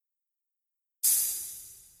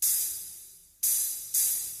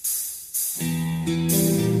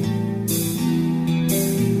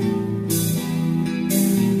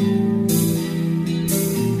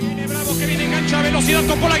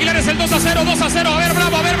tocó la Aguilar, es el 2-0, 2-0. A ver,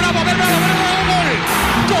 bravo, a ver, bravo, a ver, bravo, a ver, bravo, gol.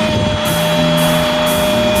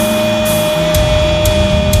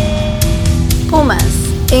 Pumas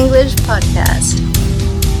English Podcast.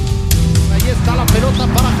 Ahí está la pelota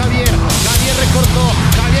para Javier. Javier recortó.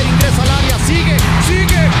 Javier ingresa al área. Sigue.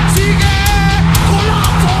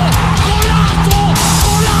 ¡Golazo!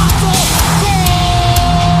 ¡Gol!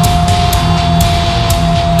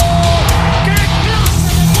 ¡Qué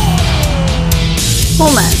clase de gol!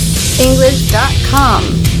 PumasEnglish.com.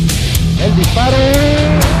 El disparo.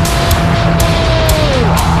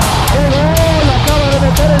 ¡Qué gol! Acaba de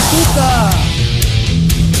meter el Tuca.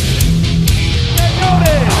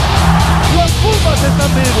 Señores, los Pumas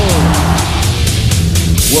están vivos.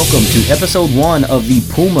 Welcome to episode 1 of the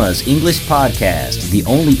Pumas English Podcast, the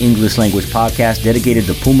only English language podcast dedicated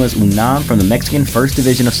to Pumas UNAM from the Mexican First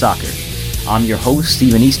Division of Soccer. I'm your host,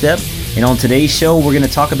 Steven Estep, and on today's show, we're going to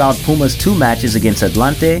talk about Pumas' 2 matches against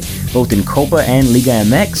Atlante, both in Copa and Liga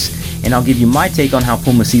MX, and I'll give you my take on how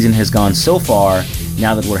Pumas' season has gone so far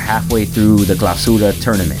now that we're halfway through the Clausura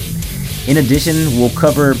tournament. In addition, we'll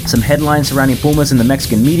cover some headlines surrounding Pumas in the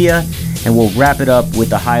Mexican media, and we'll wrap it up with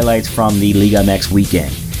the highlights from the Liga MX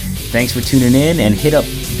weekend. Thanks for tuning in, and hit up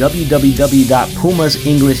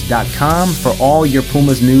www.pumasenglish.com for all your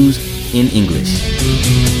Pumas news in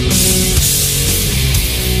English.